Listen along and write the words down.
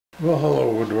Well,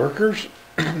 hello woodworkers.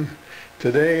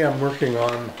 Today I'm working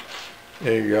on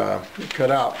a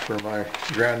cutout for my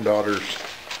granddaughter's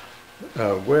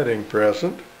wedding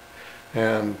present,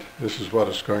 and this is what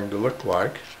it's going to look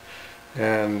like.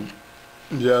 And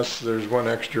yes, there's one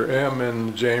extra M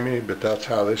in Jammie, but that's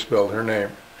how they spelled her name.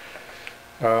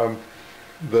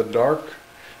 The dark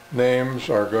names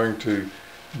are going to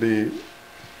be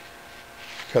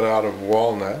cut out of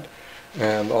walnut,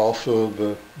 and also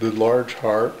the large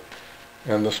heart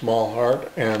and the small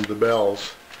heart and the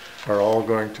bells are all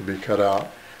going to be cut out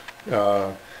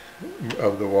of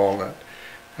the walnut.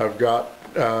 I've got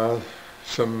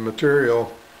some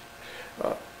material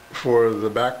for the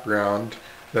background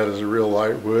that is a real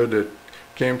light wood. It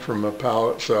came from a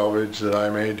pallet salvage that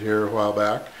I made here a while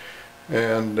back,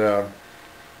 and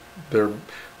they're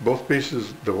both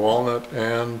pieces, the walnut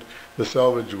and the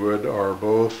salvage wood, are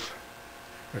both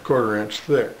a 1/4 inch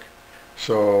thick.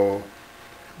 So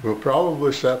we'll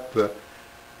probably set the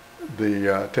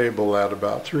table at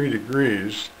about 3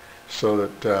 degrees so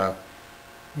that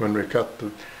when we cut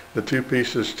the two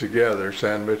pieces together,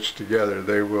 sandwiched together,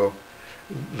 they will,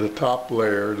 the top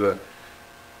layer, the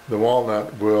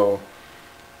walnut will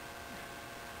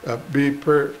be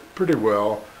pretty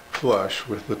well flush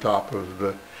with the top of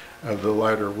the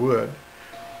lighter wood.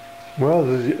 Well,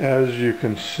 as you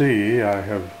can see, I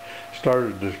have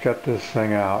started to cut this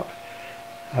thing out.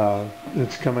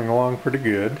 It's coming along pretty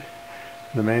good.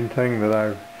 The main thing that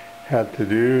I've had to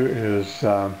do is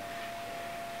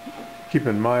keep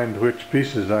in mind which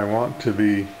pieces I want to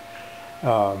be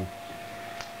the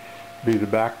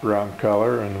background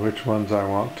color and which ones I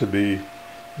want to be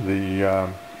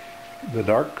the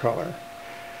dark color.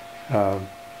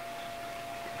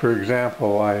 For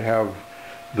example, I have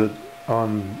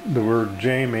on the word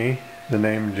Jammie, the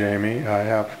name Jammie, I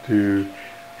have to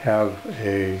have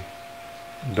a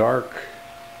dark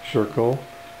circle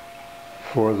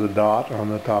for the dot on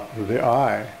the top of the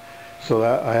eye. So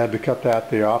that I had to cut that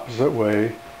the opposite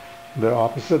way, the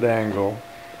opposite angle,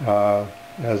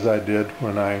 as I did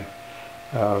when I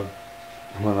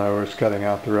was cutting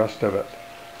out the rest of it.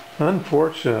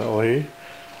 Unfortunately,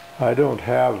 I don't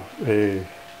have a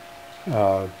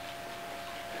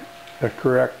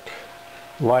correct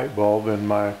light bulb in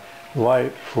my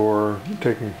light for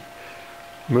taking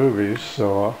movies,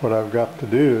 so what I've got to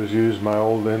do is use my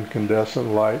old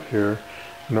incandescent light here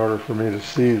in order for me to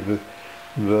see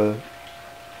the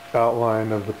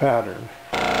outline of the pattern.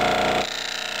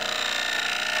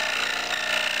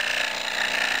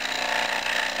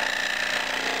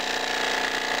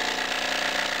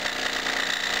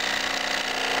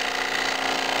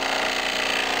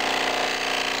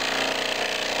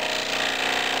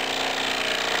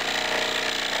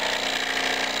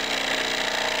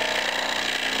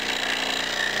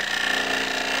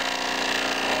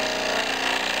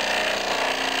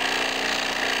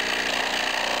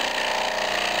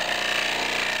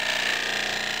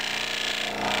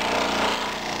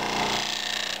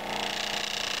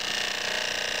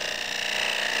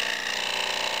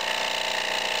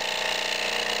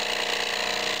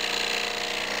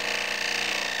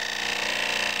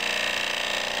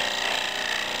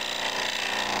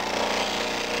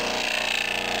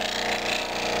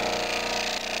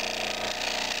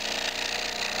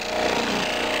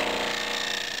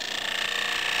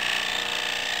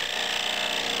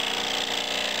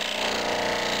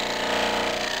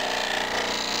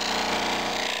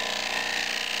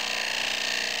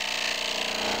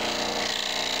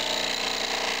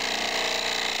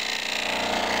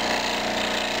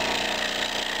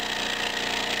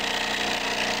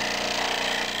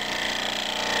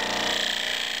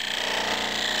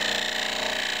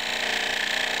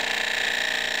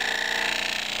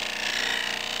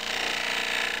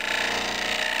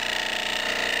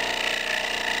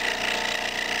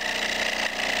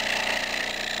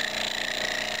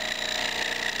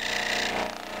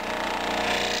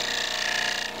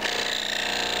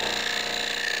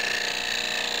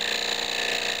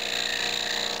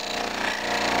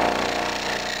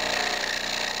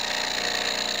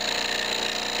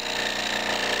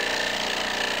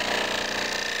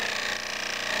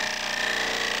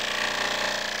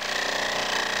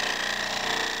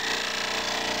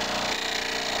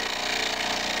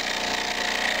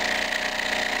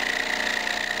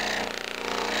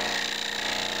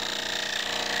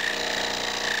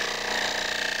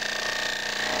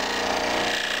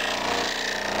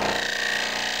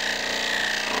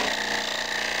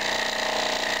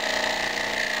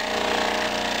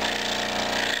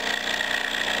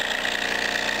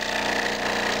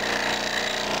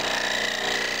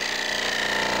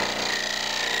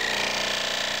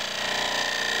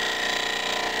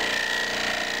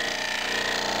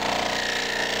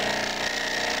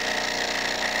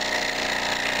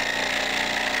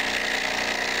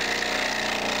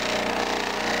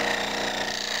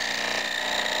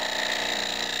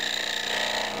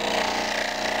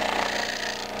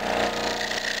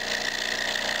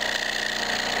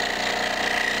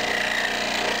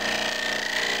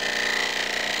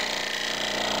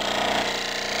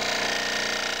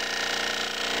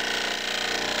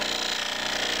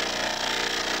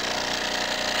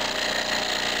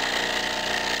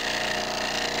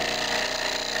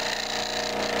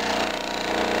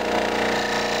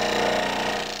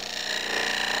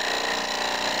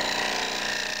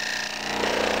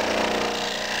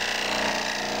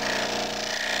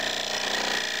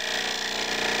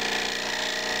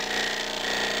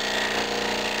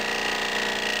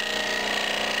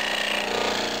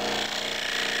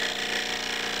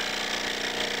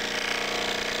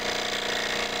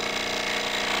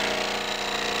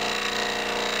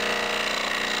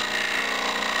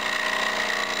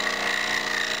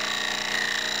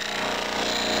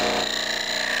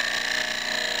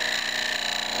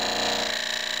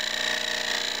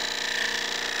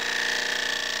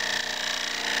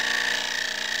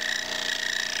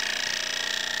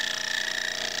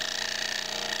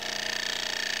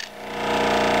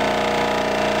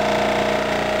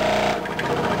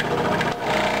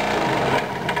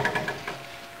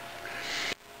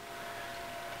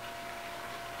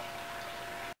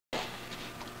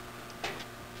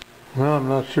 Well, I'm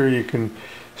not sure you can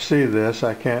see this.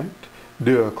 I can't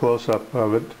do a close-up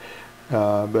of it.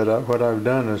 But what I've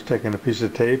done is taken a piece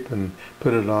of tape and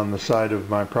put it on the side of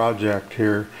my project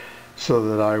here so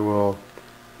that I will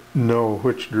know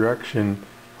which direction,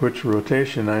 which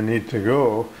rotation I need to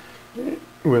go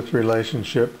with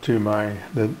relationship to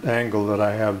the angle that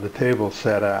I have the table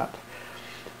set at.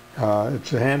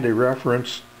 It's a handy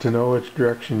reference to know which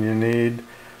direction you need.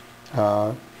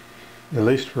 At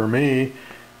least for me,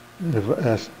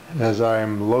 as I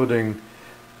am loading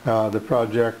the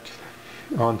project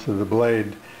onto the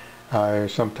blade, I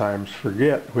sometimes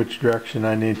forget which direction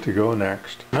I need to go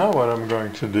next. Now what I'm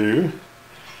going to do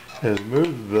is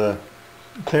move the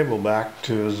table back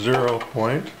to a 0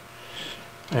 point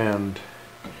and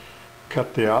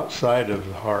cut the outside of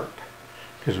the heart,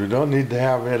 because we don't need to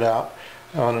have it out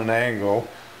on an angle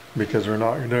because we're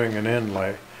not doing an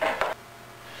inlay.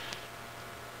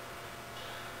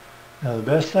 Now the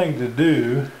best thing to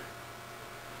do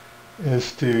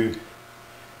is to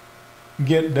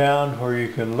get down where you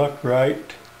can look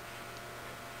right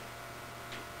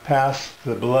past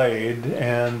the blade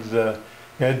and the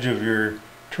edge of your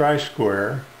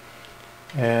tri-square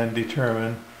and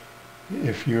determine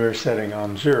if you are setting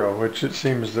on 0, which it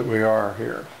seems that we are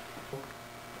here.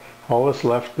 All that's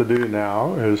left to do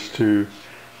now is to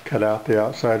cut out the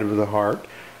outside of the heart.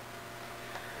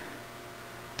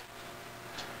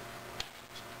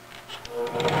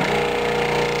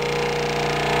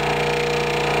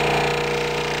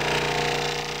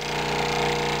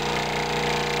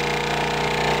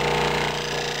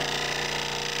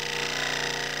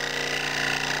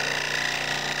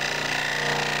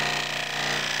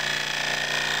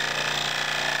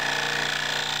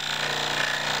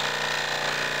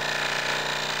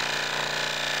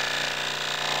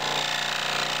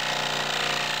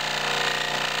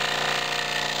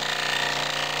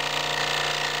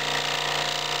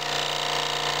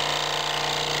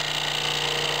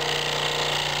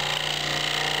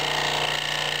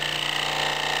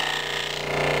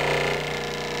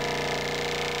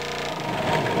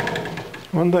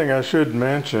 One thing I should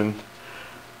mention,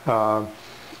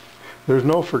 there's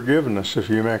no forgiveness if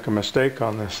you make a mistake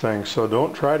on this thing, so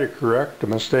don't try to correct a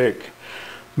mistake,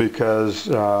 because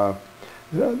the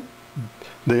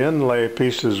inlay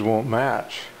pieces won't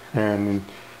match and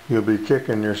you'll be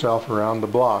kicking yourself around the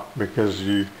block because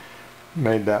you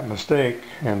made that mistake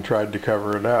and tried to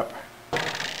cover it up.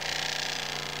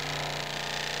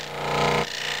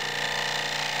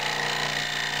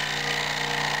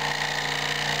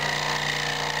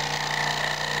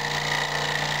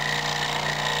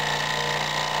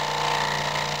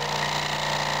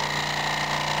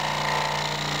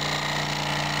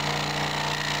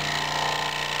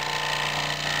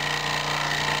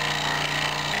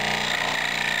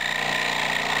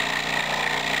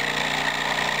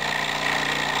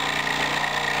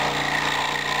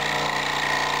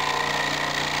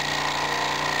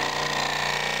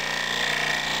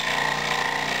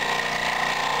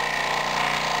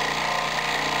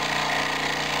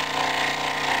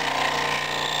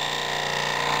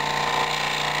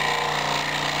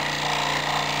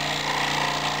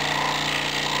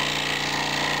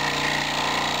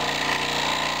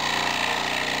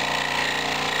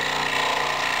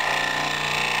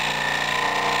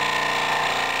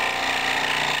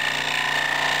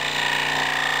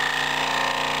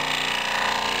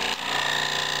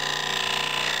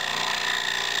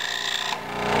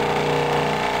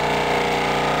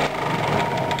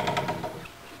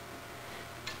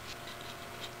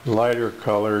 Lighter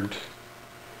colored,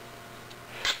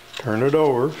 turn it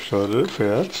over so that it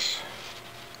fits.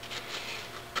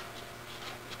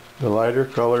 The lighter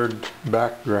colored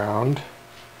background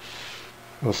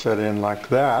will set in like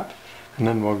that, and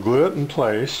then we'll glue it in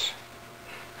place,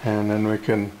 and then we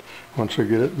can, once we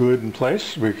get it glued in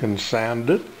place, we can sand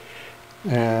it,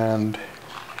 and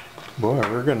boy,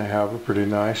 we're going to have a pretty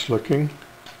nice looking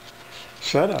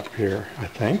setup here, I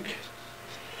think.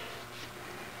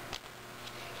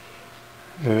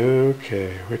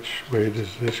 Okay, which way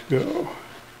does this go?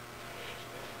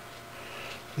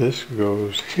 This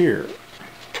goes here.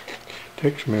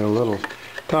 Takes me a little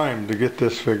time to get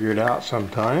this figured out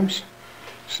sometimes.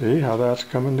 See how that's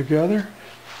coming together?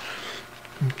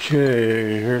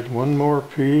 Okay, here's one more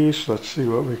piece. Let's see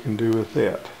what we can do with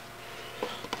it.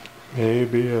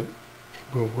 Maybe it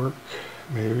will work.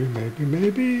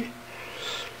 Maybe.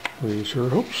 We sure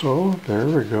hope so. There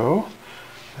we go.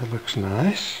 That looks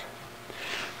nice.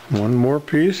 One more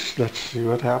piece. Let's see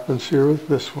what happens here with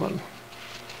this one.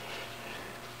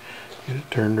 Get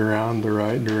it turned around the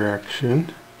right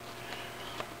direction,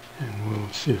 and we'll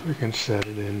see if we can set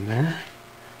it in there.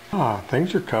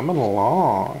 Things are coming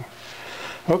along.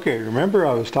 Okay, remember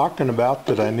I was talking about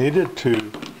that I needed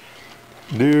to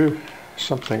do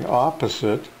something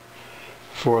opposite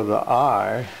for the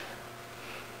eye,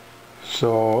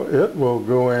 so it will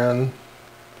go in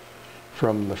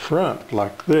from the front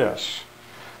like this,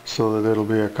 so that it'll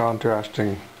be a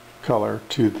contrasting color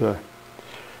to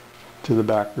the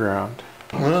background.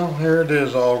 Well, here it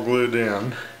is all glued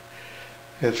in.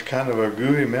 It's kind of a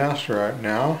gooey mess right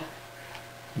now,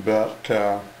 but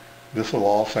this will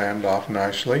all sand off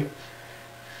nicely,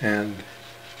 and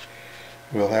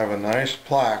we'll have a nice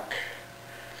plaque.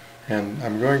 And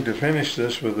I'm going to finish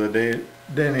this with the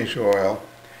Danish oil,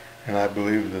 and I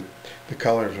believe that the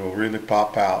colors will really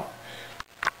pop out.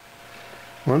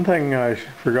 One thing I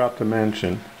forgot to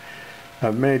mention,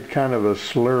 I've made kind of a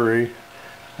slurry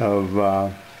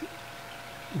of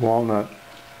walnut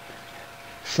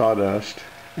sawdust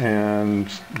and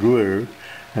glue,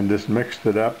 and just mixed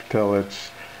it up till it's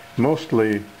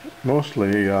mostly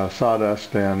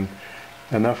sawdust and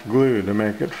enough glue to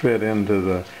make it fit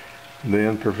into the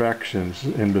imperfections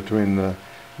in between the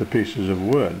pieces of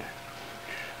wood.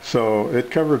 So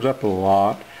it covers up a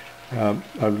lot.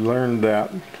 I've learned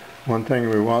that one thing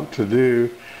we want to do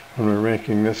when we're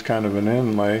making this kind of an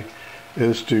inlay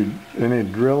is to any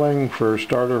drilling for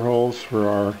starter holes for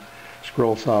our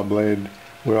scroll saw blade,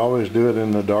 we always do it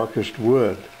in the darkest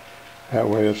wood. That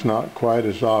way it's not quite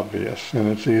as obvious, and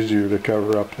it's easier to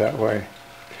cover up that way.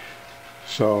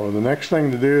 So the next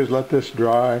thing to do is let this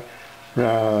dry,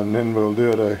 and then we'll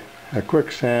do it a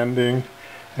quick sanding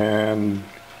and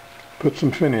put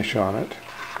some finish on it.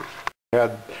 I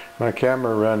had my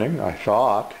camera running, I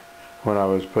thought, when I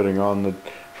was putting on the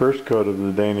first coat of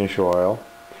the Danish oil,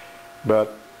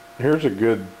 but here's a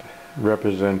good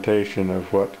representation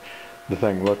of what the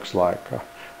thing looks like.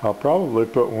 I'll probably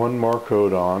put one more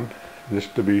coat on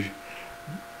just to be,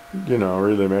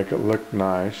 really make it look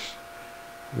nice.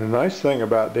 The nice thing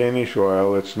about Danish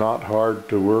oil, it's not hard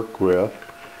to work with.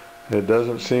 It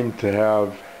doesn't seem to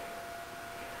have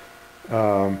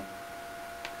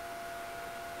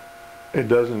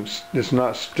it's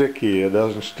not sticky. It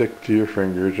doesn't stick to your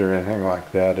fingers or anything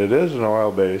like that. It is an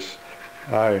oil base.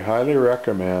 I highly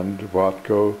recommend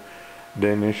Watco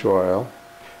Danish oil.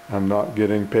 I'm not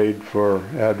getting paid for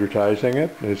advertising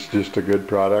it. It's just a good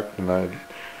product, and I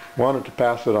wanted to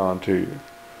pass it on to you.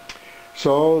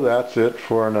 So that's it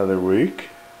for another week.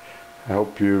 I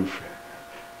hope you've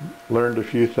learned a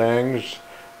few things,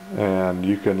 and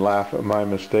you can laugh at my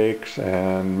mistakes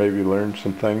and maybe learn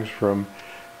some things from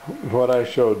what I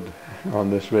showed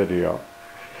on this video.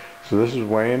 So this is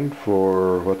Wayne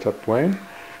for What's Up Wayne,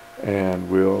 and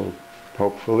we'll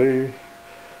hopefully,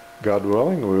 God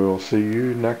willing, we will see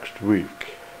you next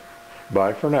week.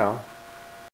 Bye for now.